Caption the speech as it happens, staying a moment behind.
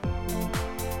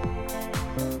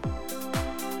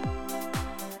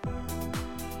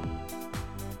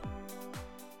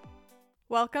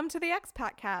Welcome to the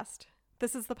Expat Cast.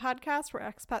 This is the podcast where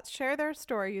expats share their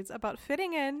stories about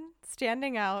fitting in,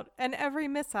 standing out, and every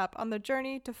mishap on the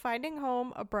journey to finding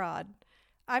home abroad.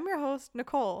 I'm your host,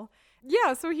 Nicole.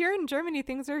 Yeah, so here in Germany,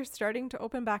 things are starting to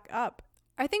open back up.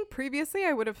 I think previously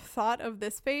I would have thought of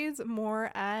this phase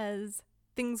more as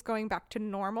things going back to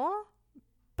normal.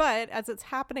 But as it's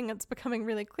happening, it's becoming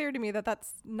really clear to me that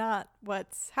that's not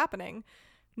what's happening.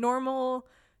 Normal,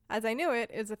 as I knew it,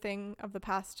 is a thing of the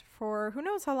past for who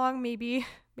knows how long, maybe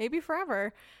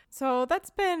forever. So that's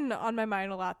been on my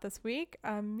mind a lot this week.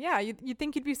 You'd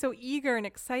think you'd be so eager and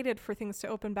excited for things to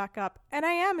open back up. And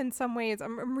I am in some ways.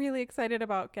 I'm really excited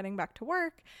about getting back to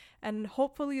work. And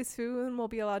hopefully soon we'll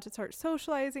be allowed to start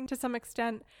socializing to some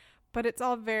extent. But it's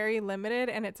all very limited,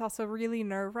 and it's also really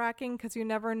nerve-wracking because you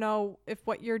never know if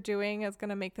what you're doing is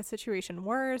going to make the situation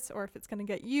worse or if it's going to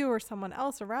get you or someone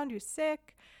else around you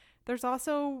sick. There's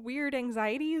also weird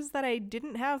anxieties that I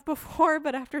didn't have before,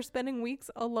 but after spending weeks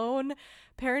alone,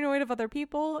 paranoid of other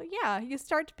people, you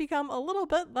start to become a little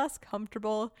bit less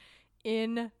comfortable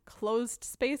in closed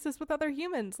spaces with other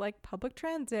humans like public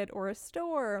transit or a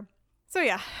store. So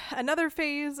another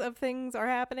phase of things are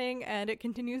happening, and it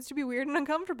continues to be weird and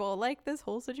uncomfortable, like this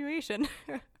whole situation.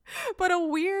 But a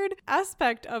weird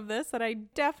aspect of this that I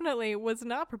definitely was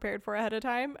not prepared for ahead of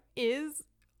time is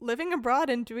living abroad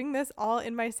and doing this all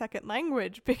in my second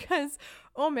language because,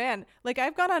 oh man, like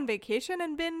I've gone on vacation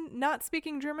and been not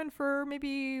speaking German for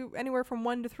maybe anywhere from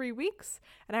 1 to 3 weeks.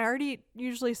 And I already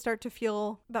usually start to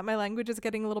feel that my language is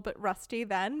getting a little bit rusty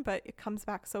then, but it comes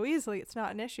back so easily. It's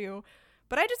not an issue.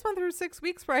 But I just went through 6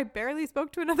 weeks where I barely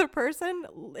spoke to another person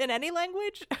in any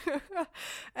language.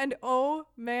 And oh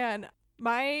man,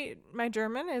 my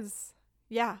German is,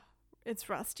 it's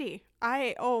rusty.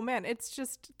 It's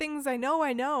just things I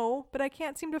know, but I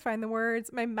can't seem to find the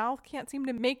words. My mouth can't seem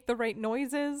to make the right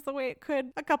noises the way it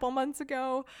could a couple months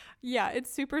ago. Yeah,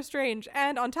 it's super strange.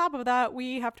 And on top of that,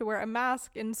 we have to wear a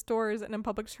mask in stores and in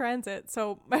public transit.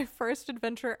 So my first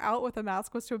adventure out with a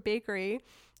mask was to a bakery,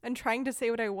 and trying to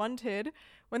say what I wanted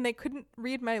when they couldn't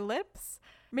read my lips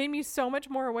made me so much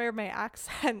more aware of my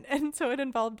accent. And so it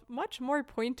involved much more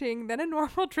pointing than a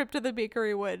normal trip to the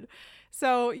bakery would.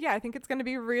 So I think it's going to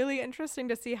be really interesting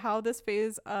to see how this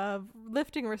phase of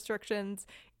lifting restrictions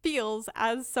feels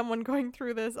as someone going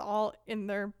through this all in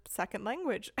their second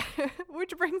language.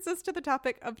 Which brings us to the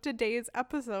topic of today's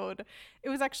episode. It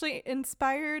was actually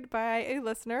inspired by a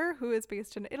listener who is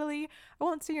based in Italy. I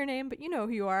won't say your name, but you know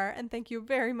who you are, and thank you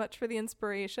very much for the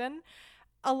inspiration.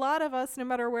 A lot of us, no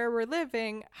matter where we're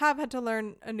living, have had to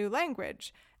learn a new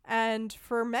language. And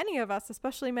for many of us,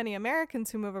 especially many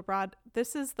Americans who move abroad,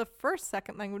 this is the first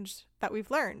second language that we've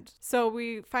learned. So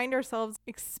we find ourselves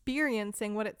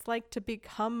experiencing what it's like to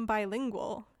become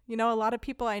bilingual. You know, a lot of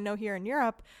people I know here in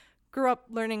Europe grew up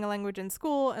learning a language in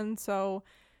school, and so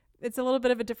it's a little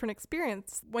bit of a different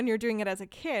experience when you're doing it as a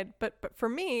kid. But for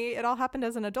me, it all happened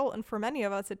as an adult, and for many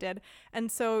of us it did.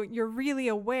 And so you're really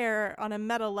aware on a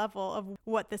meta level of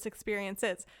what this experience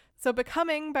is. So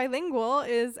becoming bilingual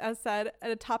is, as said,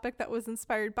 a topic that was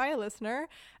inspired by a listener,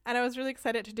 and I was really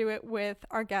excited to do it with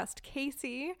our guest,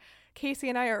 Casey. Casey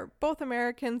and I are both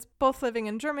Americans, both living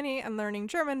in Germany and learning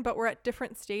German, but we're at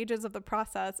different stages of the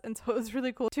process, and so it was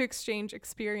really cool to exchange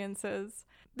experiences.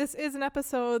 This is an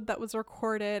episode that was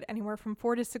recorded anywhere from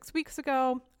 4 to 6 weeks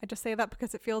ago. I just say that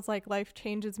because it feels like life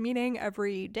changes meaning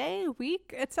every day,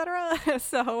 week, etc.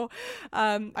 So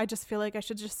I just feel like I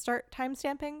should just start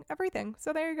timestamping everything.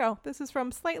 So there you go. This is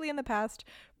from slightly in the past.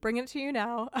 Bringing it to you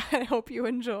now. I hope you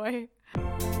enjoy.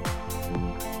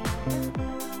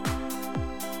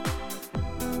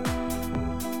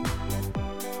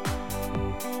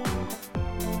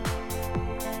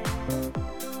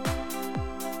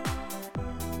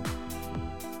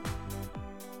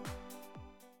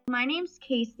 My name's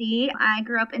Casey. I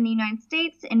grew up in the United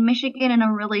States, in Michigan, in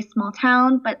a really small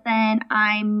town, but then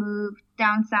I moved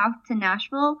down south to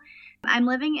Nashville. I'm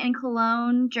living in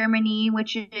Cologne, Germany,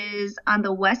 which is on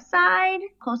the west side,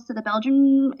 close to the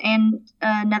Belgian and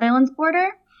Netherlands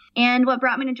border. And what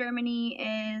brought me to Germany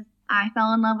is I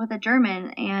fell in love with a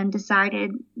German and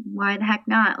decided, why the heck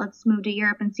not? Let's move to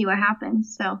Europe and see what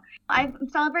happens. So I'm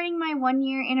celebrating my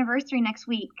 1-year anniversary next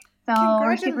week. So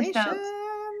we're super stoked.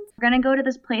 We're going to go to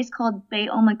this place called Bay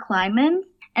Olmekleimen,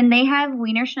 and they have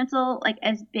Wiener Schnitzel like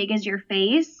as big as your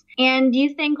face. And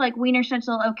you think like Wiener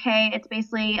Schnitzel, okay, it's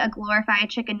basically a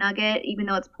glorified chicken nugget, even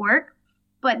though it's pork.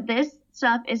 But this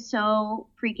stuff is so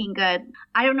freaking good.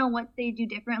 I don't know what they do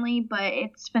differently, but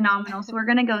it's phenomenal. So we're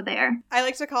going to go there. I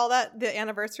like to call that the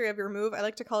anniversary of your move. I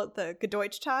like to call it the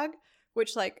Gedeutchtag,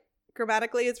 which like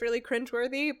grammatically is really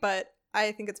cringeworthy, but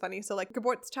I think it's funny. So like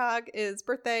Geburtstag is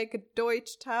birthday,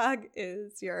 Gedeutschtag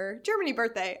is your Germany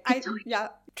birthday.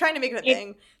 Trying to make it a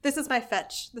thing. This is my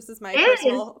fetch. This is my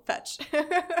personal fetch.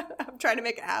 I'm trying to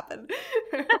make it happen.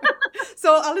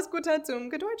 So alles Gute zum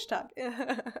Gedeutschtag.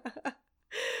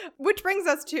 Which brings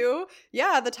us to,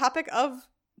 the topic of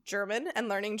German and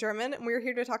learning German. And we're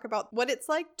here to talk about what it's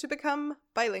like to become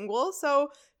bilingual.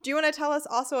 So do you want to tell us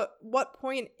also at what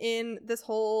point in this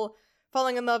whole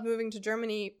falling in love, moving to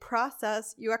Germany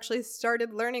process, you actually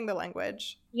started learning the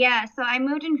language? Yeah, so I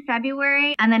moved in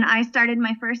February, and then I started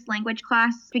my first language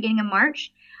class beginning of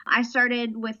March. I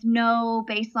started with no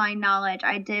baseline knowledge.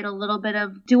 I did a little bit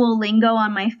of Duolingo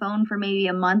on my phone for maybe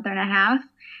a month and a half.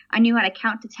 I knew how to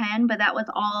count to 10, but that was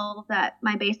all that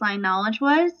my baseline knowledge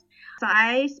was. So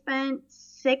I spent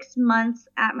 6 months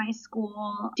at my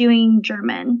school doing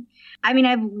German. I mean,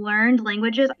 I've learned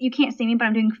languages. You can't see me, but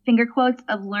I'm doing finger quotes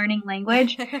of learning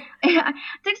language. I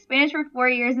took Spanish for 4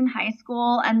 years in high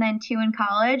school and then 2 in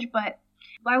college, but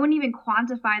I wouldn't even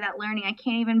quantify that learning. I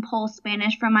can't even pull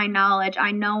Spanish from my knowledge.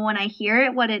 I know when I hear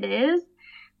it what it is,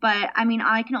 but I mean,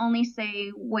 I can only say,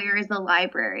 where is the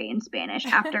library in Spanish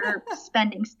after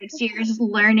spending 6 years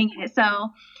learning it. So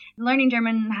learning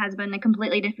German has been a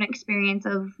completely different experience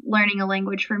of learning a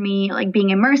language for me, like being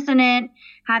immersed in it,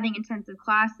 having intensive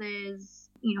classes,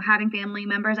 having family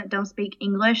members that don't speak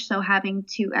English, so having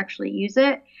to actually use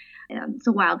it. It's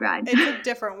a wild ride. It's a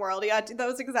different world. Yeah, that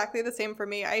was exactly the same for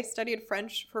me. I studied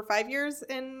French for 5 years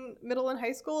in middle and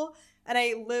high school, and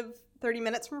I live 30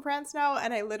 minutes from France now,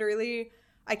 and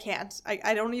I can't.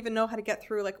 I don't even know how to get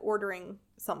through like ordering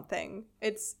something.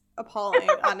 It's appalling,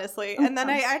 honestly. And then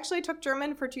I actually took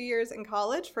German for 2 years in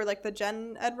college for like the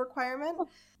gen ed requirement. Oh,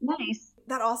 nice.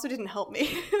 That also didn't help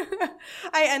me.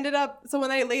 I ended up, so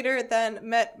when I later then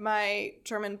met my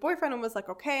German boyfriend and was like,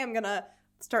 okay, I'm going to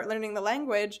start learning the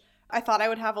language, I thought I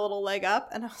would have a little leg up.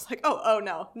 And I was like, oh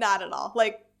no, not at all.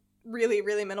 Like really,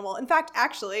 really minimal. In fact,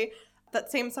 actually,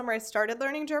 that same summer I started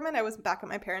learning German, I was back at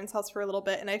my parents' house for a little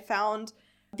bit, and I found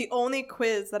the only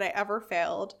quiz that I ever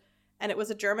failed, and it was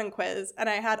a German quiz, and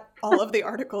I had all of the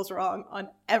articles wrong on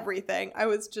everything. I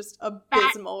was just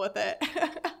abysmal with it.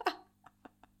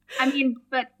 I mean,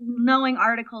 but knowing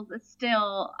articles is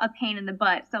still a pain in the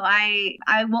butt, so I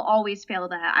will always fail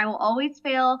that. I will always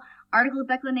fail article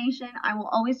declination. I will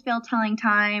always fail telling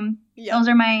time. Yep. Those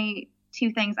are my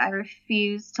 2 things I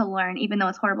refuse to learn, even though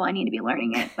it's horrible. I need to be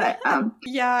learning it. But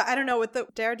yeah, I don't know, with the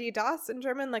der, die, das in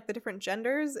German, like the different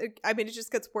genders, it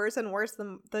just gets worse and worse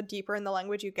the deeper in the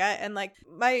language you get. And like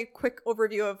my quick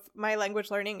overview of my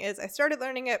language learning is I started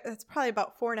learning it, it's probably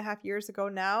about 4.5 years ago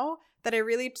now that I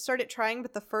really started trying.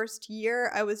 But the first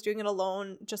year I was doing it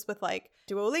alone, just with like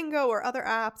Duolingo or other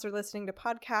apps or listening to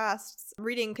podcasts,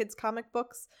 reading kids' comic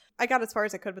books. I got as far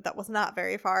as I could, but that was not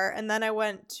very far. And then I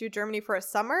went to Germany for a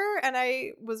summer and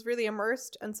I was really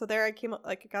immersed. And so there I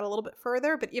got a little bit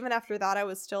further. But even after that, I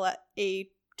was still at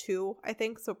A2, I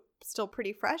think. So still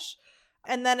pretty fresh.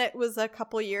 And then it was a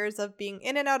couple years of being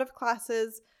in and out of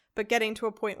classes, but getting to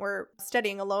a point where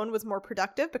studying alone was more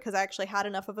productive because I actually had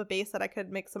enough of a base that I could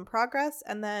make some progress.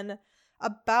 And then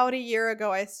about a year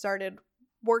ago, I started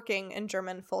working in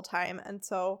German full time. And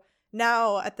so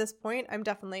now at this point, I'm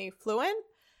definitely fluent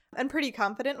and pretty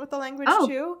confident with the language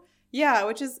too. Yeah,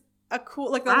 which is a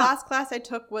cool, like the last class I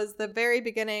took was the very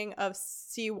beginning of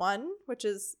C1, which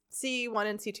is C1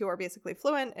 and C2 are basically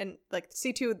fluent, and like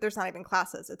C2, there's not even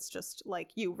classes. It's just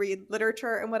like you read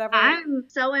literature and whatever. I'm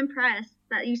so impressed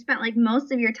that you spent like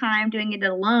most of your time doing it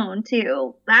alone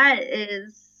too.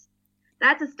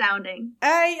 That's astounding.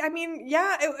 I mean,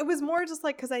 yeah, it was more just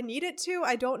like because I needed to.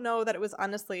 I don't know that it was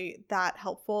honestly that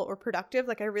helpful or productive.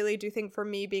 Like I really do think for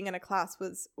me being in a class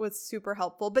was super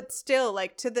helpful. But still,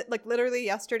 like literally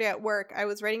yesterday at work, I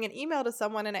was writing an email to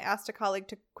someone and I asked a colleague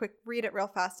to quick read it real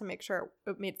fast to make sure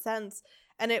it made sense.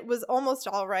 And it was almost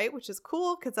all right, which is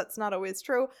cool because that's not always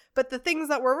true. But the things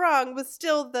that were wrong was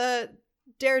still the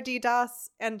der, die,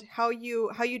 das, and how you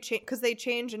change, because they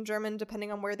change in German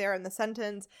depending on where they are in the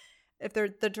sentence. If they're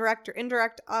the direct or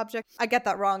indirect object, I get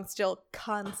that wrong still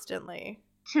constantly.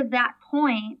 To that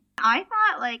point, I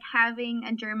thought like having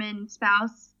a German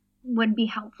spouse would be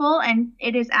helpful, and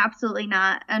it is absolutely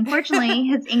not. Unfortunately,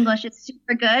 his English is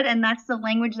super good, and that's the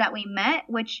language that we met,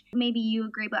 which maybe you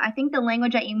agree, but I think the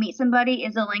language that you meet somebody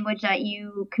is the language that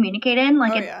you communicate in.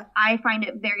 Like, I find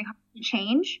it very hard to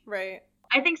change. Right.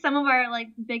 I think some of our like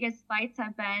biggest fights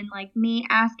have been like me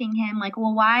asking him like,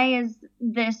 well, why is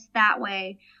this that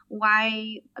way?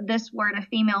 Why this word a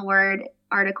female word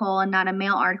article and not a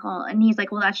male article? And he's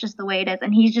like, well, that's just the way it is.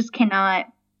 And he just cannot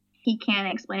he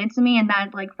can't explain it to me, and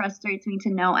that like frustrates me to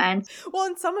no end. Well,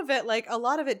 and some of it, like a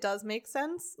lot of it does make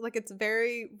sense. Like it's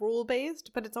very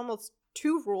rule-based, but it's almost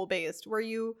too rule-based where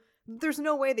there's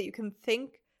no way that you can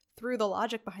think through the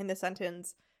logic behind the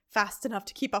sentence fast enough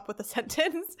to keep up with the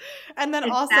sentence. And then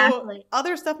also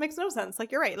other stuff makes no sense.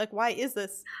 Like you're right. Like why is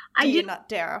this D and not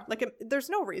dare? Like there's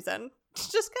no reason.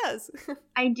 Just cuz.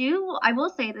 I will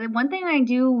say that one thing I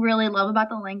do really love about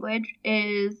the language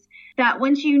is that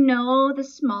once you know the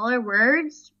smaller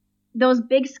words, those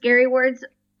big scary words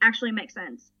actually make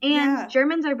sense. And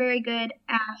Germans are very good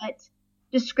at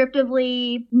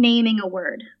descriptively naming a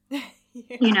word.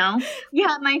 You know?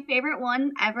 Yeah, my favorite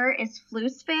one ever is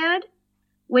Flusspferd,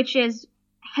 which is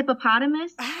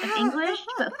hippopotamus in English.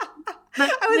 But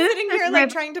I was sitting here like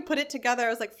trying to put it together. I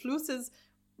was like, Flus is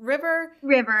river,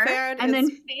 and then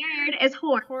Pferd is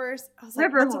horse. I was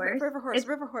like,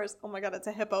 river horse. Oh my god, it's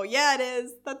a hippo. Yeah, it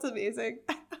is. That's amazing.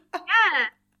 Yeah.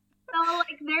 So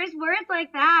like, there's words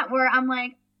like that where I'm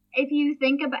like, if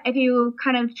you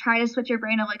kind of try to switch your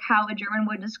brain of like how a German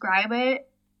would describe it,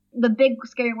 the big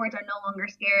scary words are no longer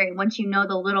scary once you know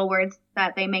the little words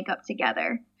that they make up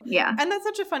together. Yeah. And that's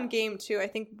such a fun game too. I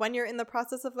think when you're in the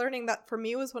process of learning, that for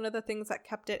me was one of the things that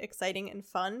kept it exciting and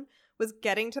fun, was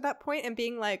getting to that point and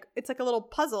being like, it's like a little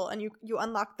puzzle and you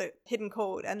unlock the hidden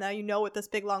code and now you know what this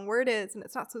big long word is and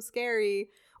it's not so scary.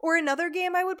 Or another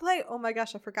game I would play, oh my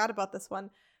gosh, I forgot about this one.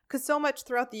 Because so much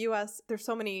throughout the U.S., there's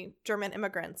so many German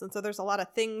immigrants. And so there's a lot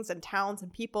of things and towns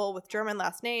and people with German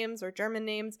last names or German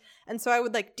names. And so I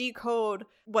would like decode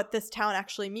what this town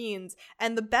actually means.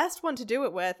 And the best one to do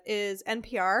it with is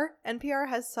NPR. NPR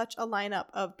has such a lineup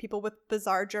of people with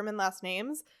bizarre German last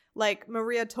names. Like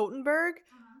Maria Totenberg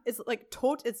is like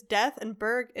Tot is death and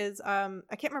Berg is I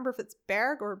can't remember if it's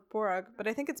Berg or Borg, but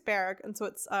I think it's Berg. And so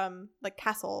it's like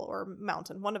castle or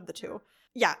mountain, one of the two.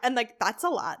 Yeah, and like that's a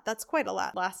lot. That's quite a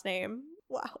lot. Last name.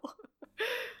 Wow.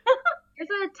 There's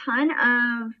a ton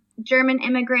of German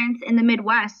immigrants in the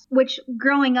Midwest, which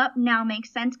growing up now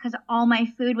makes sense because all my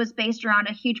food was based around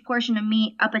a huge portion of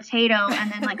meat, a potato,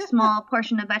 and then like small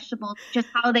portion of vegetables, just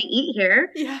how they eat here.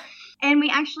 Yeah. And we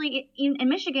actually, in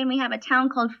Michigan, we have a town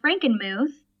called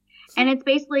Frankenmuth, and it's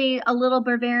basically a little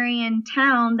Bavarian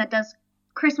town that does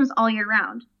Christmas all year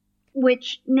round,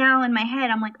 which now in my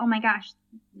head, I'm like, oh my gosh,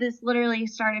 this literally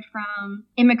started from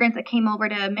immigrants that came over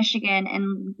to Michigan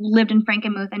and lived in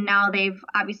Frankenmuth, and now they've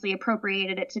obviously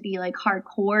appropriated it to be like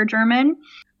hardcore German.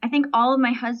 I think all of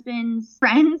my husband's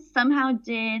friends somehow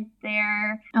did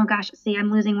their, oh gosh, see, I'm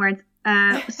losing words,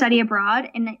 study abroad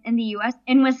in the U.S.,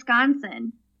 in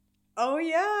Wisconsin. Oh,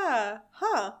 yeah.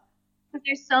 Huh. Because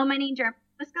there's so many Germans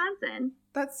in Wisconsin.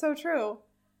 That's so true.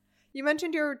 You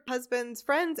mentioned your husband's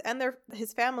friends and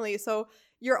his family, so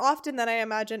you're often then, I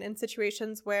imagine, in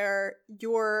situations where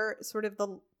you're sort of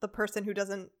the person who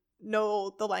doesn't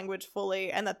know the language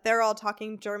fully and that they're all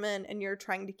talking German and you're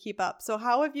trying to keep up. So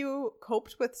how have you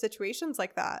coped with situations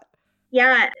like that?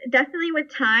 Yeah, definitely with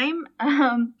time.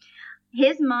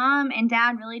 His mom and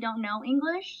dad really don't know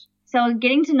English. So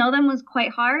getting to know them was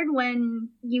quite hard when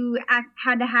you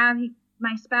had to have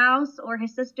my spouse or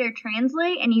his sister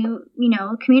translate, and you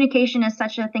know, communication is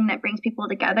such a thing that brings people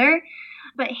together.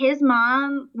 But his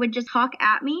mom would just talk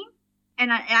at me,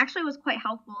 and it actually was quite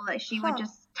helpful that she would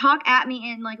just talk at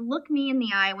me and like look me in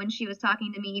the eye when she was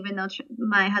talking to me, even though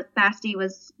my bestie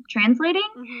was translating.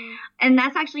 Mm-hmm. And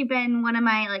that's actually been one of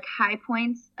my like high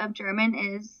points of German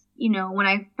is, you know, when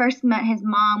I first met his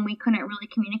mom, we couldn't really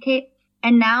communicate.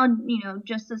 And now, you know,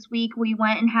 just this week we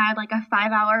went and had like a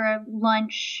 5-hour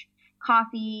lunch,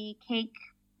 coffee, cake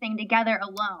thing together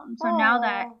alone. So now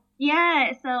that,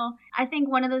 so I think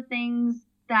one of the things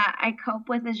that I cope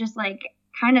with is just like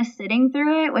kind of sitting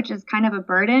through it, which is kind of a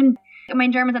burden. My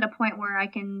German's at a point where I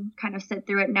can kind of sit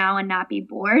through it now and not be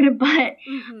bored. But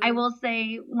I will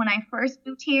say when I first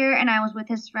moved here and I was with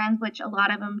his friends, which a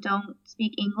lot of them don't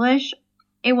speak English,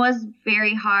 it was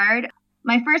very hard.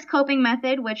 My first coping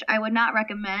method, which I would not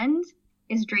recommend,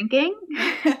 is drinking.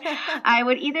 I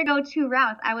would either go two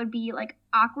routes. I would be like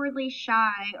awkwardly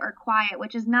shy or quiet,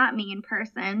 which is not me in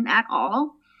person at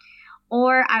all,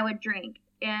 or I would drink.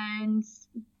 And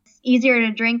it's easier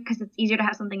to drink because it's easier to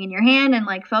have something in your hand and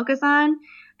like focus on.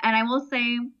 And I will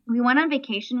say we went on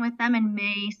vacation with them in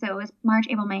May, so it was March,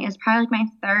 April, May. It was probably like my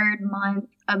third month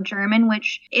of German,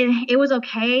 which it was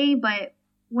okay, but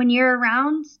when you're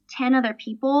around 10 other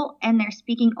people and they're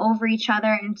speaking over each other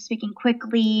and speaking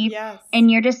quickly, and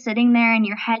you're just sitting there and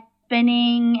your head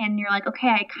spinning and you're like, okay,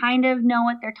 I kind of know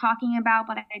what they're talking about,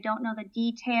 but I don't know the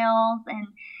details. And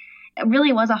it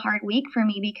really was a hard week for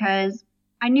me because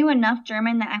I knew enough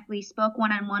German that if we spoke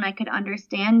one-on-one, I could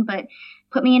understand, but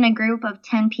put me in a group of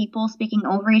 10 people speaking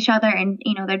over each other and,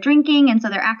 they're drinking, and so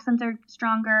their accents are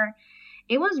stronger.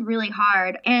 It was really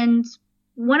hard. And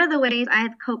one of the ways I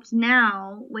have coped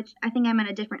now, which I think I'm at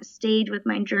a different stage with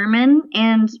my German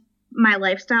and my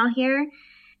lifestyle here,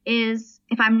 is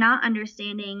if I'm not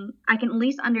understanding, I can at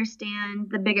least understand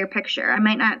the bigger picture. I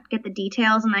might not get the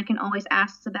details, and I can always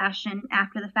ask Sebastian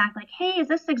after the fact, like, hey, is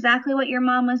this exactly what your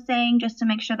mom was saying, just to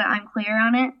make sure that I'm clear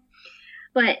on it.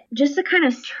 But just to kind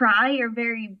of try your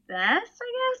very best,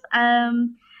 I guess.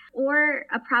 Or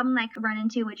a problem I could run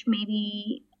into, which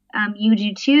maybe you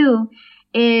do too,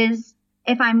 is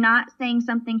if I'm not saying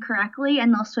something correctly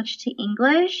and they'll switch to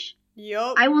English,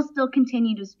 yep, I will still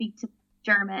continue to speak to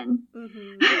German.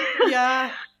 Mm-hmm.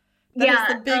 Yeah. That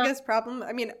is the biggest problem.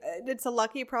 I mean, it's a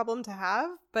lucky problem to have,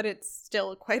 but it's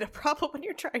still quite a problem when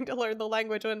you're trying to learn the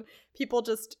language, when people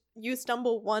you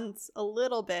stumble once a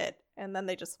little bit and then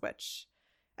they just switch.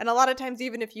 And a lot of times,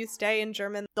 even if you stay in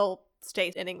German, they'll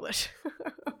stay in English.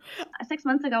 6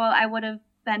 months ago, I would have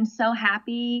been so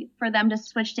happy for them to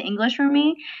switch to English for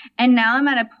me. And now I'm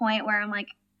at a point where I'm like,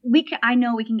 I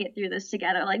know we can get through this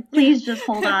together. Like, please just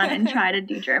hold on and try to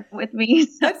do German with me.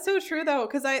 So. That's so true, though,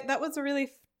 because that was a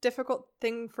really difficult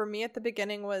thing for me at the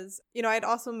beginning. Was, I'd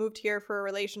also moved here for a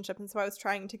relationship, and so I was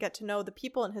trying to get to know the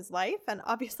people in his life, and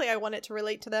obviously I wanted to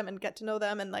relate to them and get to know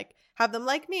them and like have them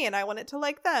like me, and I wanted to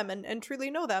like them and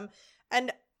truly know them,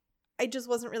 and it just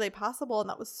wasn't really possible, and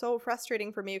that was so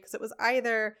frustrating for me, because it was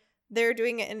either they're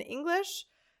doing it in English,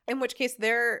 in which case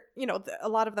they're, a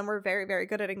lot of them were very, very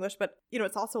good at English, but,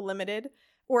 it's also limited,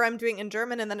 or I'm doing it in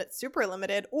German and then it's super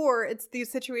limited, or it's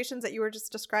these situations that you were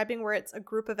just describing where it's a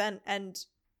group event and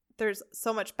there's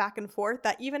so much back and forth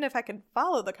that even if I can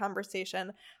follow the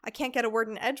conversation, I can't get a word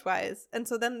in edgewise. And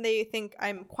so then they think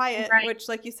I'm quiet, right. Which,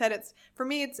 like you said, for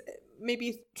me, it's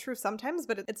maybe true sometimes,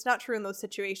 but it's not true in those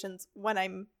situations when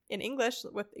I'm in English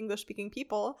with English speaking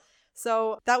people.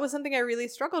 So that was something I really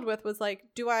struggled with, was like,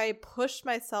 do I push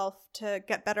myself to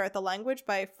get better at the language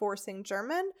by forcing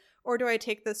German, or do I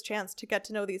take this chance to get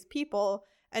to know these people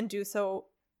and do so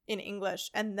in English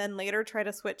and then later try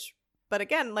to switch? But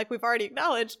again, like we've already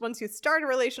acknowledged, once you start a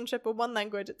relationship with one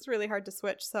language, it's really hard to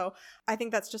switch. So I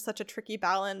think that's just such a tricky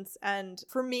balance. And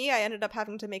for me, I ended up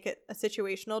having to make it a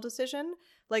situational decision.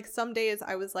 Like some days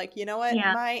I was like, you know what,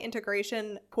 my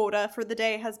integration quota for the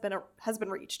day has been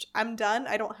reached. I'm done.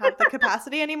 I don't have the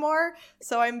capacity anymore.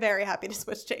 So I'm very happy to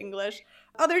switch to English.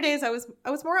 Other days I was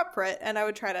more up for it, and I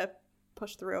would try to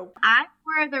push through. I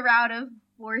went the route of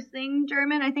forcing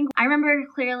German. I think I remember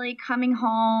clearly coming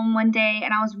home one day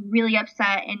and I was really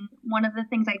upset, and one of the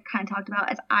things I kind of talked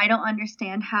about is I don't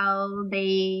understand how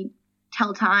they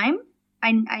tell time.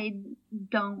 I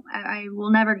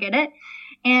will never get it.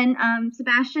 And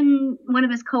Sebastian, one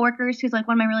of his coworkers, who's like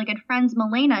one of my really good friends,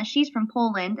 Milena, she's from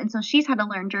Poland, and so she's had to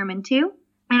learn German too.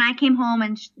 And I came home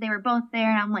and they were both there,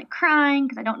 and I'm like crying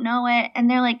because I don't know it. And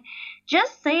they're like,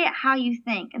 just say it how you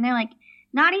think. And they're like,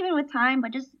 not even with time,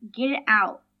 but just get it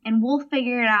out and we'll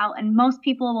figure it out. And most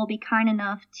people will be kind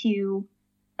enough to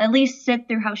at least sit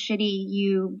through how shitty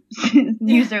you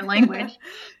use their language.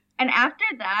 And after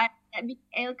that,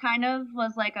 it kind of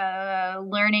was like a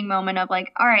learning moment of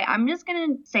like, all right, I'm just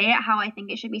going to say it how I think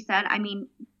it should be said. I mean,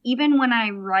 even when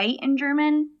I write in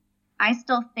German, I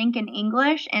still think in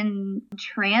English and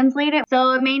translate it.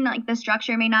 So it may not, like the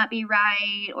structure may not be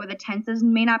right or the tenses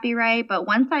may not be right. But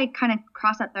once I kind of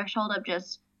cross that threshold of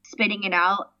just spitting it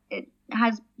out, it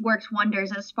has worked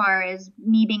wonders as far as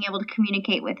me being able to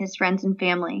communicate with his friends and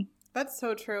family. That's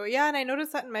so true. Yeah, and I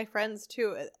noticed that in my friends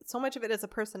too. So much of it is a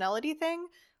personality thing.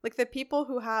 Like the people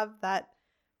who have that,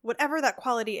 whatever that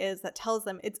quality is that tells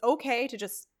them it's okay to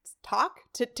just talk,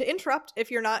 to interrupt if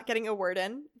you're not getting a word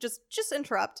in. Just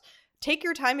interrupt. Take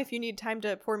your time if you need time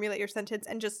to formulate your sentence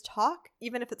and just talk,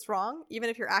 even if it's wrong,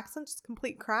 even if your accent's just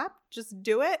complete crap, just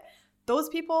do it. Those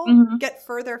people get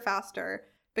further faster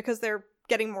because they're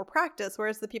getting more practice,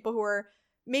 whereas the people who are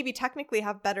maybe technically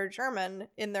have better German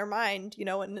in their mind,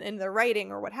 in their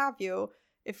writing or what have you,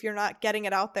 if you're not getting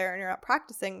it out there and you're not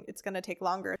practicing, it's going to take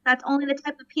longer. That's only the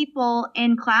type of people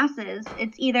in classes.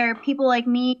 It's either people like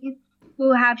me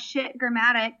who have shit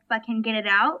grammatic but can get it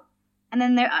out, and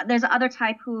then there's other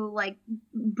type who like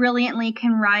brilliantly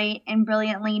can write and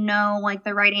brilliantly know like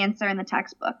the right answer in the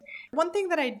textbook. One thing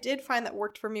that I did find that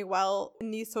worked for me well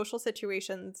in these social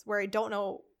situations where I don't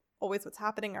know always what's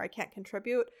happening or I can't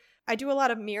contribute, I do a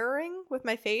lot of mirroring with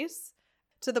my face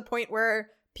to the point where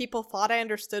people thought I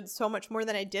understood so much more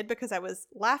than I did because I was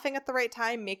laughing at the right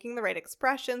time, making the right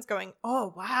expressions, going,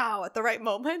 oh, wow, at the right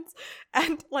moments.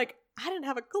 And like, I didn't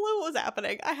have a clue what was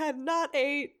happening. I had not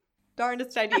a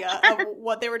darndest idea of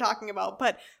what they were talking about.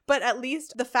 But at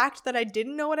least the fact that I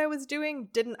didn't know what I was doing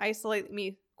didn't isolate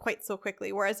me quite so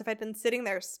quickly. Whereas if I'd been sitting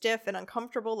there stiff and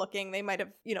uncomfortable looking, they might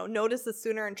have, noticed this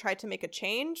sooner and tried to make a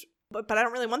change. But I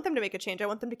don't really want them to make a change. I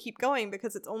want them to keep going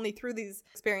because it's only through these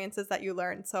experiences that you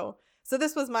learn. So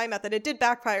this was my method. It did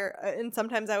backfire. And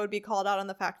sometimes I would be called out on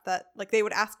the fact that like they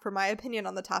would ask for my opinion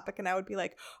on the topic and I would be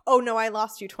like, oh no, I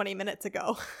lost you 20 minutes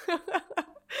ago.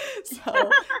 So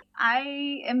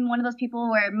I am one of those people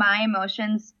where my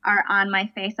emotions are on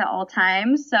my face at all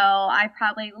times. So I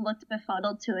probably looked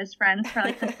befuddled to his friends for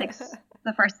like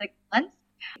the first 6 months.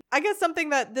 I guess something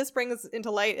that this brings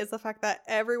into light is the fact that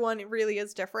everyone really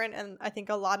is different. And I think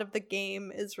a lot of the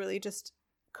game is really just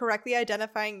correctly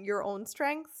identifying your own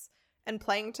strengths and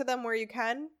playing to them where you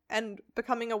can and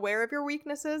becoming aware of your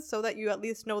weaknesses so that you at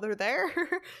least know they're there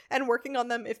and working on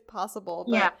them if possible.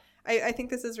 But yeah. I think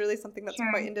this is really something that's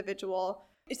quite individual.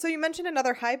 So you mentioned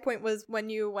another high point was when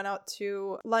you went out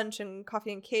to lunch and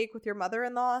coffee and cake with your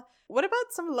mother-in-law. What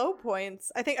about some low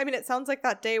points? I mean, it sounds like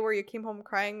that day where you came home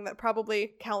crying, that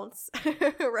probably counts,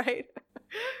 right?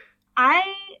 I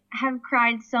have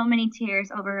cried so many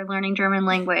tears over learning German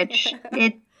language.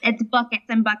 It's buckets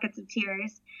and buckets of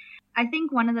tears. I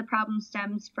think one of the problems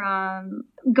stems from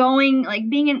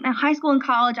being in high school and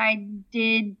college. I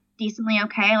did decently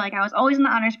okay. Like I was always in the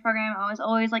honors program. I was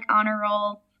always like honor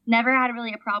roll. Never had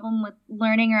really a problem with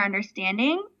learning or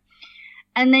understanding.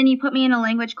 And then you put me in a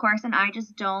language course and I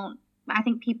just don't. I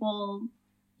think people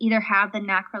either have the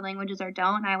knack for languages or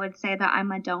don't. I would say that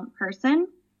I'm a don't person.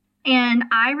 And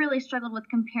I really struggled with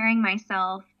comparing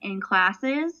myself in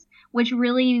classes, which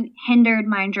really hindered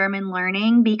my German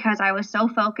learning because I was so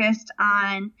focused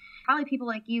on probably people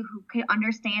like you who could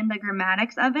understand the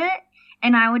grammatics of it.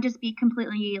 And I would just be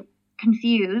completely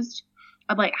confused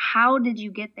of like, how did you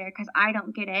get there? Because I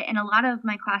don't get it. And a lot of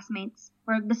my classmates,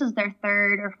 this is their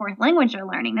third or fourth language they're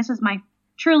learning. This is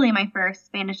truly my first.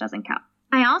 Spanish doesn't count.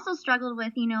 I also struggled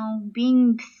with,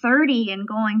 being 30 and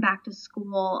going back to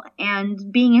school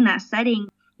and being in that setting.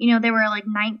 There were like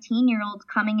 19-year-olds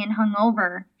coming in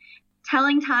hungover.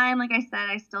 Telling time, like I said,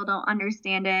 I still don't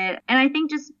understand it. And I think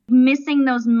just missing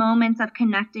those moments of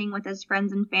connecting with his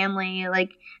friends and family, like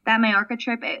that Mallorca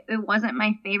trip, it wasn't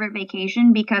my favorite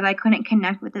vacation because I couldn't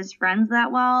connect with his friends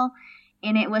that well.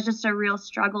 And it was just a real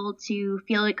struggle to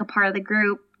feel like a part of the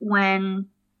group when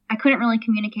I couldn't really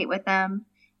communicate with them.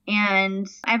 And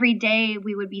every day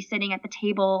we would be sitting at the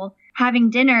table having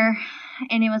dinner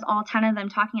and it was all 10 of them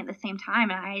talking at the same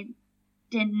time. And I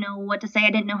didn't know what to say.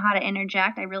 I didn't know how to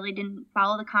interject. I really didn't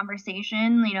follow the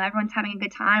conversation. Everyone's having a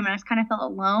good time and I just kind of felt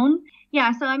alone.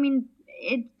 Yeah. So, I mean,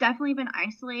 it's definitely been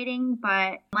isolating,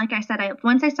 but like I said,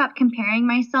 once I stopped comparing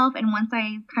myself and once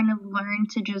I kind of learned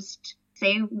to just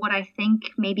say what I think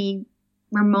maybe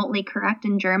remotely correct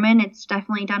in German, it's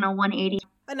definitely done a 180.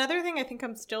 Another thing I think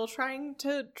I'm still trying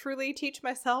to truly teach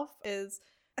myself is,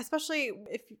 especially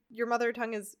if your mother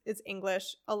tongue is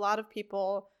English, a lot of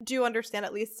people do understand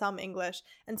at least some English.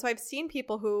 And so I've seen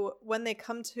people who, when they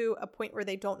come to a point where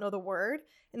they don't know the word,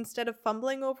 instead of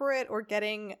fumbling over it or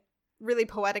getting really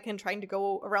poetic and trying to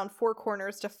go around four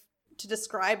corners to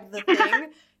describe the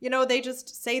thing, they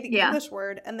just say the English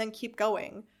word and then keep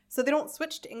going. So they don't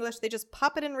switch to English. They just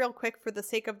pop it in real quick for the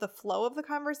sake of the flow of the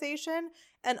conversation.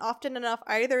 And often enough,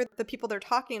 either the people they're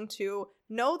talking to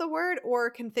know the word or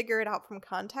can figure it out from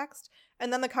context.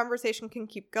 And then the conversation can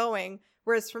keep going.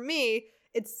 Whereas for me,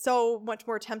 it's so much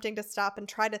more tempting to stop and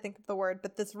try to think of the word.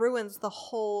 But this ruins the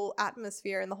whole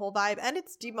atmosphere and the whole vibe. And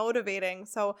it's demotivating.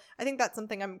 So I think that's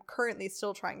something I'm currently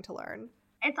still trying to learn.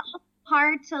 It's also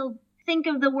hard to think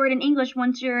of the word in English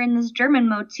once you're in this German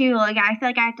mode too. Like I feel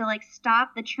like I have to like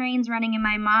stop the trains running in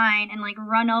my mind and like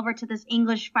run over to this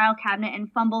English file cabinet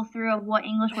and fumble through of what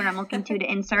English word I'm looking to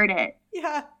insert it.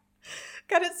 Yeah.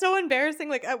 God, it's so embarrassing.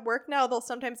 Like at work now, they'll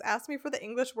sometimes ask me for the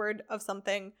English word of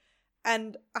something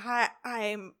and I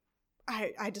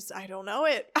don't know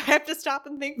it. I have to stop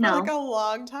and think for like a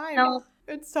long time. No.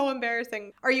 It's so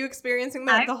embarrassing. Are you experiencing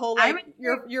that the whole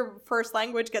your first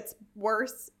language gets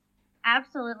worse?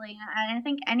 Absolutely. And I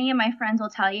think any of my friends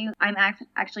will tell you I'm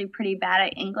actually pretty bad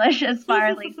at English as far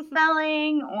as like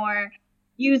spelling or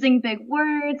using big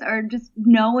words or just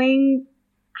knowing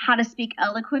how to speak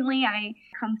eloquently. I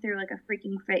come through like a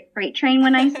freaking freight train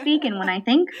when I speak and when I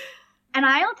think. And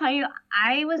I'll tell you,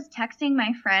 I was texting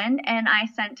my friend and I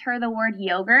sent her the word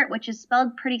yogurt, which is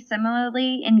spelled pretty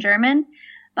similarly in German,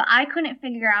 but I couldn't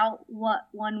figure out what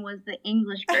one was the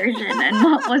English version and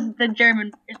what was the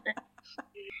German version.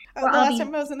 The last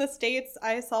time I was in the States,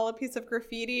 I saw a piece of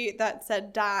graffiti that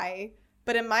said die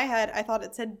But in my head, I thought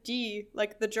it said die,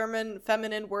 like the German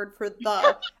feminine word for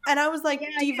the. And I was like,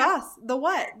 die was, the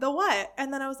what? The what?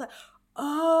 And then I was like,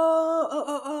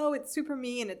 oh, it's super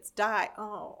mean. It's die.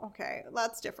 Oh, okay.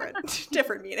 That's different.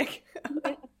 Different meaning.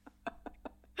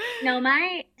 No,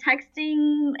 my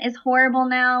texting is horrible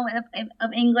now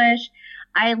of English.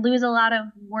 I lose a lot of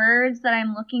words that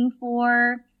I'm looking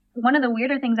for. One of the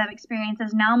weirder things I've experienced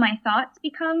is now my thoughts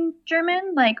become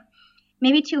German. Like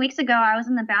maybe 2 weeks ago, I was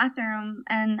in the bathroom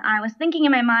and I was thinking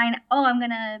in my mind, oh, I'm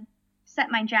going to set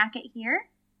my jacket here.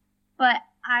 But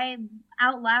I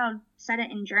out loud said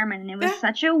it in German, and it was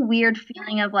such a weird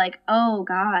feeling of like, oh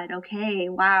God, okay,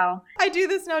 wow. I do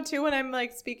this now too when I'm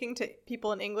like speaking to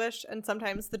people in English, and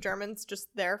sometimes the German's just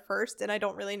there first and I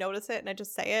don't really notice it and I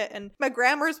just say it, and my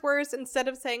grammar's worse. Instead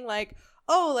of saying like,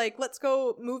 oh, like let's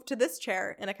go move to this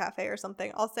chair in a cafe or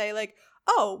something, I'll say like,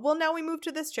 oh, well now we move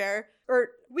to this chair, or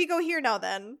we go here now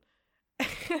then.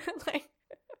 Like,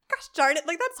 gosh darn it,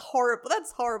 like that's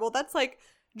horrible. That's like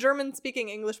German speaking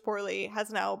English poorly has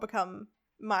now become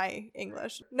my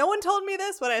English. No one told me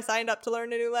this when I signed up to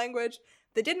learn a new language.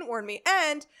 They didn't warn me.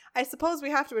 And I suppose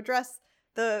we have to address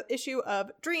the issue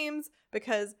of dreams,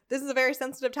 because this is a very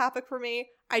sensitive topic for me.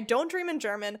 I don't dream in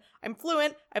German. I'm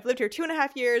fluent. I've lived here 2.5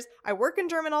 years. I work in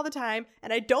German all the time,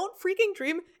 and I don't freaking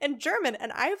dream in German.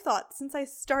 And I have thought since I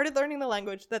started learning the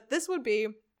language that this would be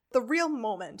the real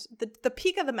moment, the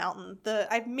peak of the mountain, the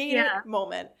I've made it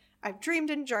moment. I've dreamed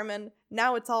in German,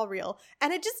 now it's all real.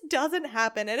 And it just doesn't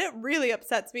happen, and it really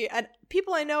upsets me. And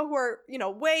people I know who are,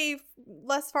 way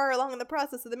less far along in the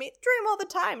process than me dream all the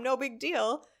time, no big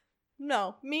deal.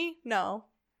 No. Me? No.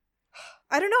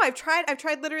 I don't know, I've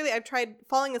tried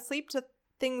falling asleep to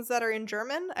things that are in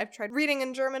German. I've tried reading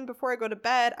in German before I go to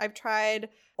bed. I've tried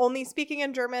only speaking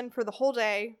in German for the whole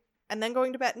day and then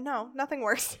going to bed. No, nothing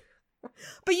works.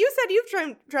 But you said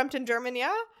you've dreamt in German,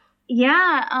 yeah?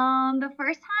 Yeah, the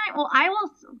first time, well, I will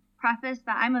preface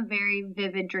that I'm a very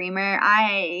vivid dreamer.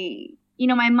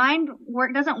 My mind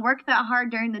doesn't work that hard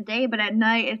during the day, but at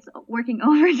night it's working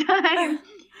overtime.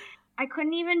 I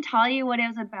couldn't even tell you what it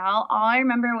was about. All I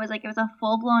remember was like it was a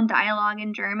full-blown dialogue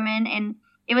in German, and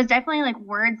it was definitely like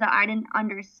words that I didn't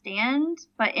understand,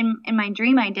 but in my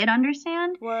dream I did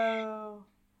understand. Whoa.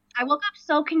 I woke up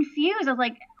so confused. I was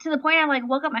like, to the point I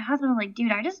woke up my husband. I was like,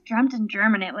 dude, I just dreamt in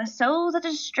German. It was such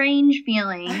a strange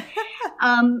feeling.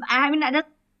 That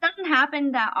doesn't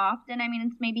happen that often.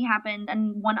 It's maybe happened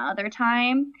one other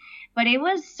time, but it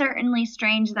was certainly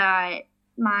strange that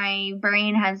my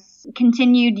brain has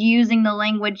continued using the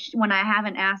language when I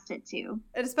haven't asked it to.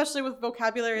 And especially with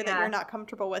vocabulary that you're not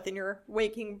comfortable with in your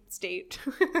waking state.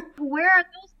 Where are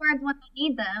those words when you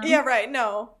need them? Yeah, right.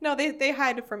 No, they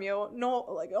hide from you. No,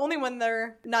 like only when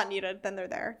they're not needed, then they're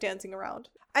there dancing around.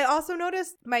 I also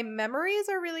noticed my memories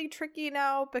are really tricky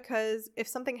now, because if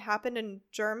something happened in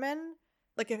German,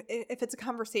 like if it's a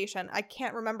conversation, I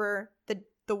can't remember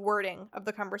the wording of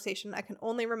the conversation. I can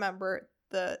only remember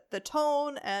the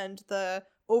tone and the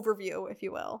overview, if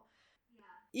you will.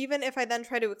 Yeah. Even if I then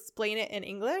try to explain it in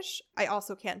English, I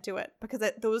also can't do it, because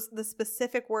the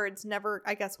specific words never,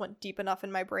 I guess, went deep enough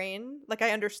in my brain. Like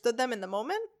I understood them in the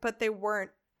moment, but they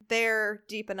weren't there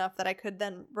deep enough that I could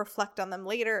then reflect on them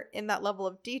later in that level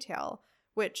of detail,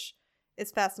 which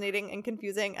is fascinating and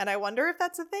confusing, and I wonder if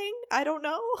that's a thing. I don't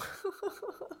know.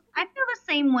 I feel the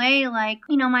same way. Like,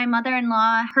 my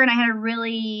mother-in-law, her and I had a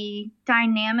really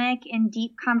dynamic and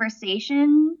deep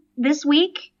conversation this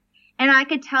week, and I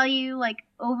could tell you like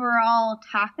overall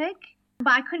topic,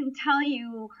 but I couldn't tell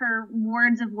you her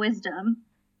words of wisdom.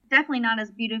 Definitely not as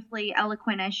beautifully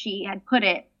eloquent as she had put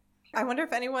it. I wonder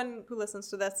if anyone who listens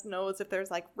to this knows if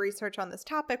there's like research on this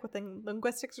topic within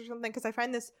linguistics or something, because I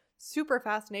find this super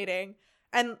fascinating.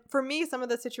 And for me, some of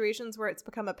the situations where it's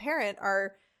become apparent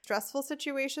are stressful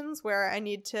situations where I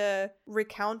need to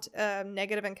recount a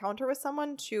negative encounter with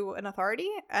someone to an authority.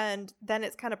 And then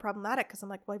it's kind of problematic because I'm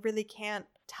like, well, I really can't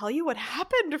tell you what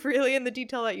happened really in the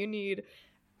detail that you need.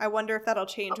 I wonder if that'll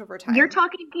change over time. You're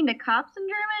talking to cops in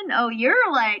German? Oh, you're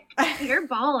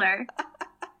baller.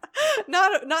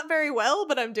 Not very well,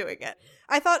 but I'm doing it.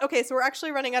 I thought, okay, so we're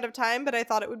actually running out of time, but I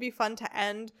thought it would be fun to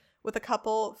end with a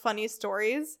couple funny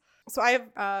stories. So I have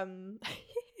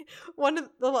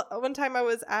one time I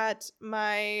was at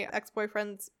my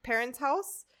ex-boyfriend's parents'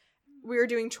 house. We were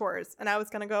doing chores, and I was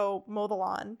gonna go mow the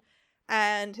lawn,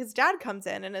 and his dad comes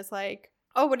in and is like,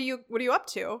 "Oh, what are you up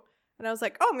to?" And I was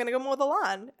like, "Oh, I'm gonna go mow the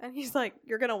lawn." And he's like,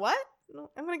 "You're gonna what?"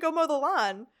 "I'm gonna go mow the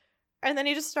lawn." And then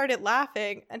he just started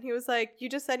laughing, and he was like, "You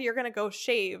just said you're gonna go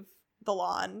shave the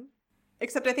lawn."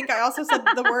 Except I think I also said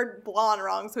the word lawn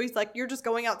wrong. So he's like, "You're just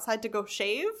going outside to go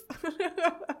shave?"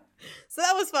 So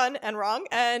that was fun and wrong.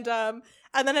 And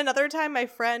then another time, my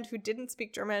friend who didn't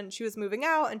speak German, she was moving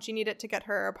out and she needed to get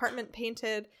her apartment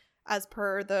painted as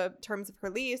per the terms of her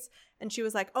lease. And she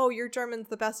was like, oh, your German's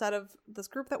the best out of this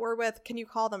group that we're with. Can you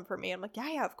call them for me? I'm like,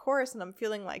 yeah, of course. And I'm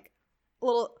feeling like a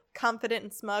little confident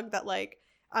and smug that like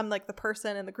I'm like the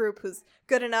person in the group who's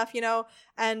good enough, you know?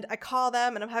 And I call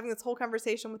them and I'm having this whole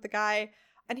conversation with the guy.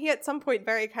 And he at some point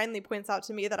very kindly points out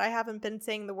to me that I haven't been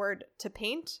saying the word to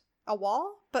paint a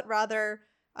wall, but rather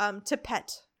to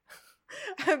pet.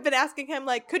 I've been asking him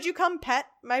like, could you come pet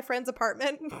my friend's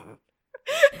apartment?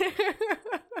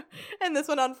 And this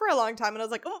went on for a long time. And I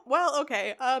was like, oh, well,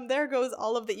 okay. There goes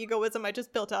all of the egoism I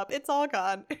just built up. It's all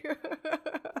gone.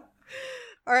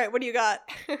 All right. What do you got?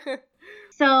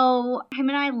 So him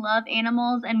and I love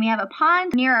animals, and we have a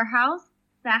pond near our house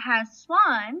that has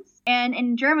swans, and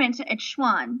in German it's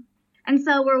Schwan. And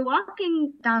so we're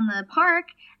walking down the park,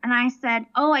 and I said,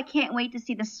 oh, I can't wait to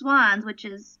see the swans, which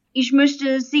is Ich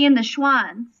möchte sehen the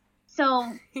Schwans.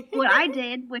 So what I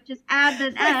did, which is add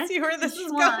an S see where this to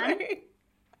is Schwan. going.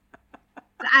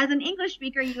 As an English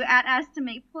speaker, you add S to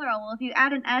make plural. Well, if you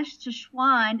add an S to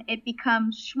Schwan, it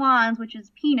becomes Schwans, which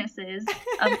is penises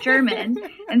of German.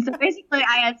 And so basically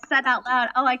I had said out loud,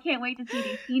 oh, I can't wait to see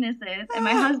these penises. And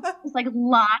my husband was like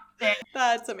locked it.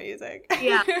 That's amazing.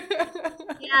 Yeah.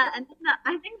 Yeah. And then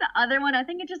I think the other one, I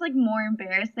think it's just like more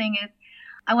embarrassing is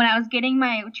when I was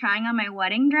trying on my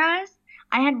wedding dress,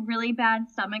 I had really bad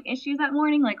stomach issues that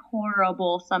morning, like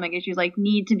horrible stomach issues, like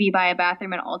need to be by a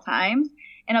bathroom at all times.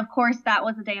 And of course, that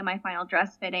was the day of my final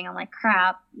dress fitting. I'm like,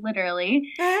 crap,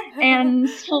 literally. And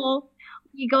so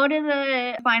you go to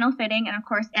the final fitting, and of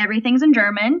course, everything's in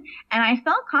German. And I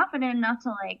felt confident enough to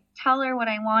like tell her what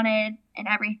I wanted and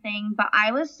everything. But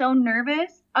I was so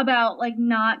nervous about like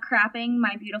not crapping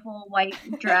my beautiful white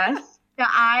dress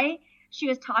that she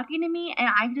was talking to me, and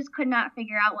I just could not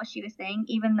figure out what she was saying,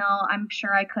 even though I'm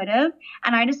sure I could have.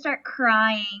 And I just start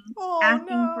crying,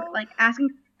 asking to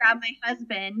grab my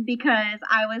husband because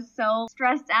I was so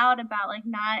stressed out about like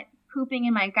not pooping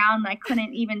in my gown that I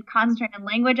couldn't even concentrate on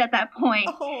language at that point.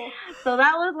 Oh. So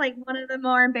that was like one of the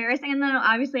more embarrassing. And then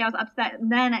obviously I was upset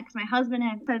then because my husband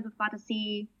had said he was about to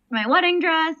see my wedding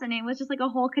dress, and it was just like a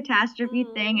whole catastrophe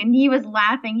thing. And he was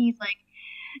laughing. He's like,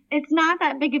 it's not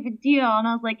that big of a deal. And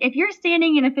I was like, if you're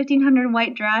standing in a 1500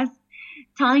 white dress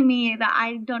telling me that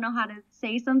I don't know how to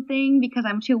say something because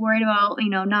I'm too worried about,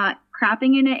 not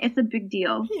crapping in it, it's a big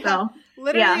deal. Yeah, so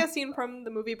literally a scene from the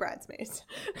movie Bridesmaids.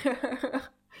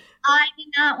 I did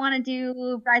not want to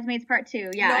do Bridesmaids Part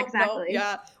 2. Yeah, exactly.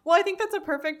 Yeah. Well, I think that's a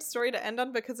perfect story to end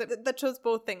on because that shows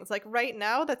both things. Like right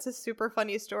now, that's a super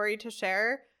funny story to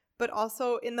share. But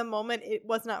also in the moment, it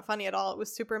was not funny at all. It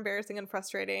was super embarrassing and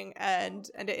frustrating and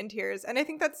in tears. And I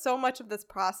think that's so much of this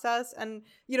process. And,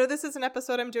 this is an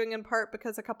episode I'm doing in part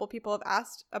because a couple people have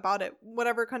asked about it.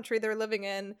 Whatever country they're living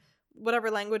in,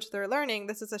 whatever language they're learning,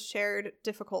 this is a shared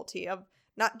difficulty of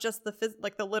not just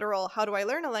the literal, how do I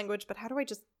learn a language, but how do I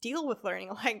just deal with learning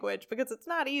a language? Because it's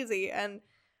not easy. And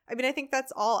I mean, I think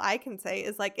that's all I can say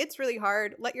is like, it's really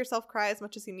hard. Let yourself cry as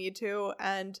much as you need to.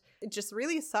 And it just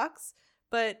really sucks.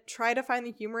 But try to find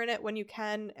the humor in it when you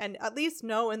can, and at least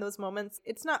know in those moments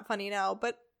it's not funny now,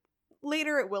 but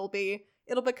later it will be.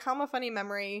 It'll become a funny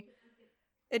memory.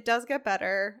 It does get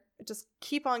better. Just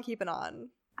keep on keeping on.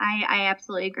 I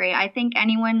absolutely agree. I think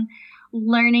anyone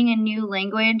learning a new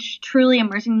language, truly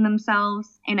immersing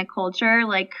themselves in a culture,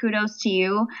 like kudos to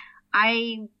you.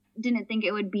 I didn't think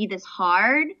it would be this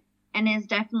hard, and it's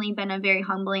definitely been a very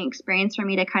humbling experience for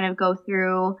me to kind of go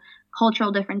through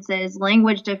cultural differences,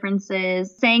 language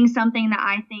differences, saying something that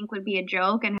I think would be a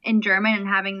joke and in German and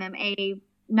having them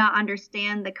not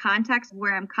understand the context of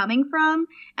where I'm coming from,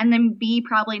 and then B,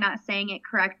 probably not saying it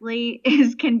correctly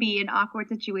can be an awkward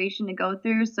situation to go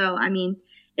through. So, I mean,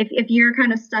 if you're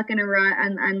kind of stuck in a rut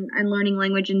and learning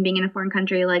language and being in a foreign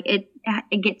country, like it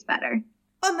gets better.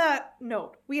 On that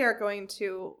note, we are going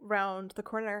to round the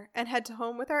corner and head to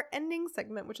home with our ending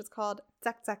segment, which is called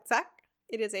Zack, Zack, Zack.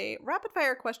 It is a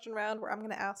rapid-fire question round where I'm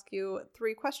going to ask you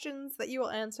 3 questions that you will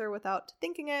answer without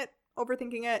thinking it,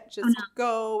 overthinking it. Just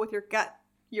go with your gut.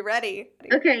 You ready?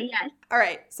 Okay, yes. All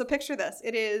right, so picture this.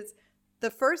 It is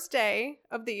the first day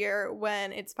of the year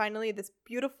when it's finally this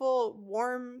beautiful,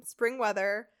 warm spring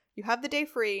weather. You have the day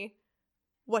free.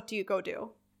 What do you go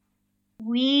do?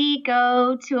 We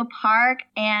go to a park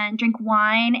and drink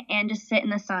wine and just sit in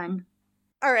the sun.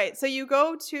 All right, so you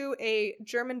go to a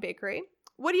German bakery.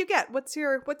 What do you get? What's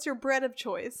your bread of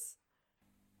choice?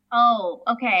 Oh,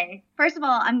 okay. First of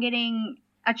all, I'm getting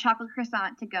a chocolate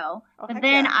croissant to go. Oh, but heck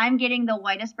then yeah. I'm getting the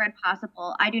whitest bread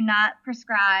possible. I do not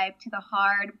prescribe to the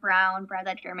hard brown bread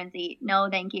that Germans eat. No,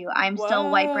 thank you. I'm still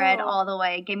white bread Whoa. all the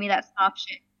way. Give me that soft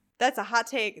shit. That's a hot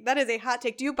take. That is a hot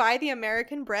take. Do you buy the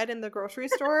American bread in the grocery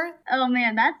store? Oh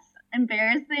man, that's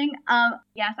embarrassing.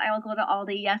 Yes, I will go to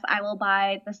Aldi. Yes, I will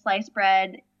buy the sliced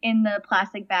bread in the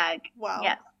plastic bag. Wow.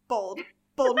 Yes. Bold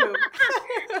move.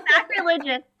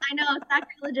 Sacrilegious. I know.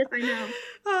 Sacrilegious. I know.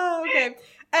 Oh, okay.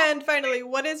 And finally,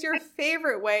 what is your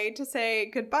favorite way to say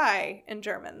goodbye in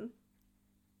German?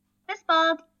 Bis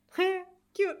bald.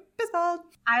 Cute. Bis bald.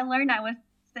 I learned I was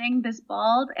saying bis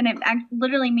bald, and it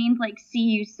literally means like see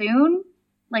you soon,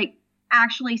 like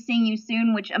actually seeing you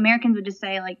soon, which Americans would just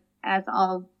say like as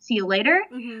I'll see you later.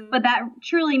 Mm-hmm. But that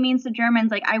truly means to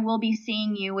Germans like I will be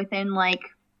seeing you within like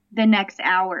the next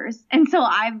hours. And so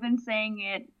I've been saying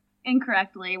it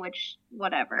incorrectly, which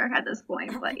whatever at this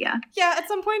point, but yeah. Yeah, at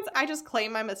some points I just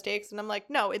claim my mistakes and I'm like,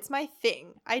 no, it's my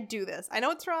thing. I do this. I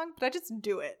know it's wrong, but I just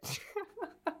do it.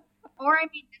 Or I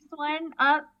made this one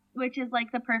up, which is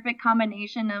like the perfect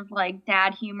combination of like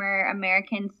dad humor,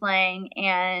 American slang,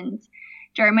 and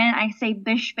German. I say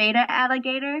bis später,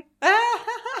 alligator.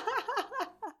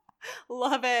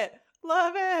 Love it.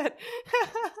 Love it.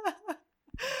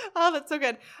 Oh, that's so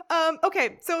good.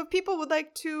 Okay, so if people would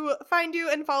like to find you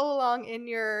and follow along in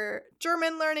your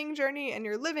German learning journey and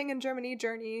your living in Germany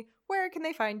journey, where can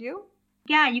they find you?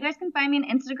 Yeah, you guys can find me on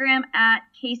Instagram at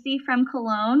Casey from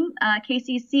Cologne.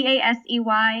 Casey,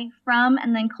 Casey from,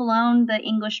 and then Cologne, the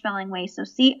English spelling way. So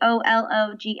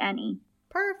Cologne.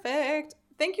 Perfect.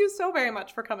 Thank you so very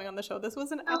much for coming on the show. This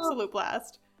was an absolute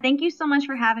blast. Thank you so much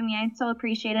for having me. I so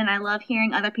appreciate it. And I love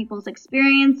hearing other people's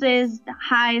experiences, the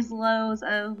highs, lows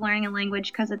of learning a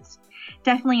language, because it's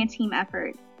definitely a team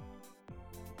effort.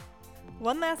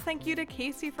 One last thank you to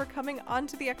Casey for coming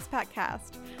onto the Expat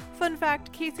Cast. Fun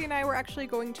fact, Casey and I were actually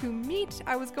going to meet.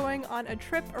 I was going on a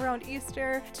trip around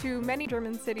Easter to many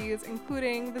German cities,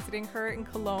 including visiting her in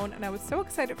Cologne, and I was so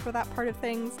excited for that part of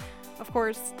things. Of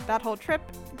course, that whole trip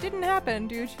didn't happen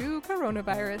due to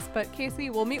coronavirus, but Casey,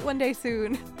 we'll meet one day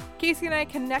soon. Casey and I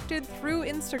connected through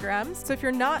Instagram, so if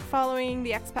you're not following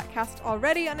the Expat Cast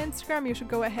already on Instagram, you should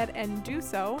go ahead and do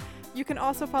so. You can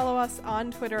also follow us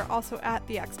on Twitter, also at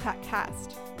the Expat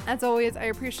Cast. As always, I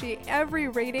appreciate every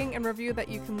rating and review that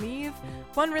you can leave.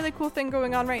 One really cool thing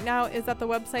going on right now is that the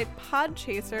website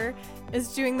Podchaser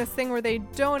is doing this thing where they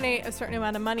donate a certain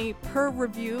amount of money per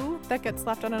review that gets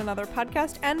left on another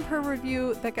podcast and per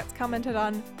review that gets commented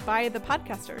on by the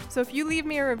podcaster. So if you leave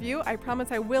me a review, I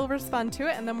promise I will respond to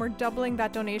it, and then we're doubling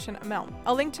that donation amount.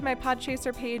 I'll link to my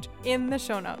Podchaser page in the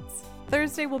show notes.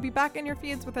 Thursday, we'll be back in your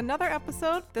feeds with another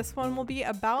episode. This one will be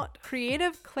about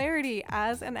creative clarity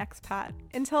as an expat.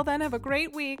 Until then, have a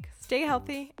great week, stay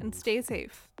healthy, and stay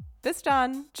safe. Bis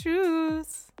dann.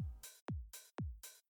 Tschüss.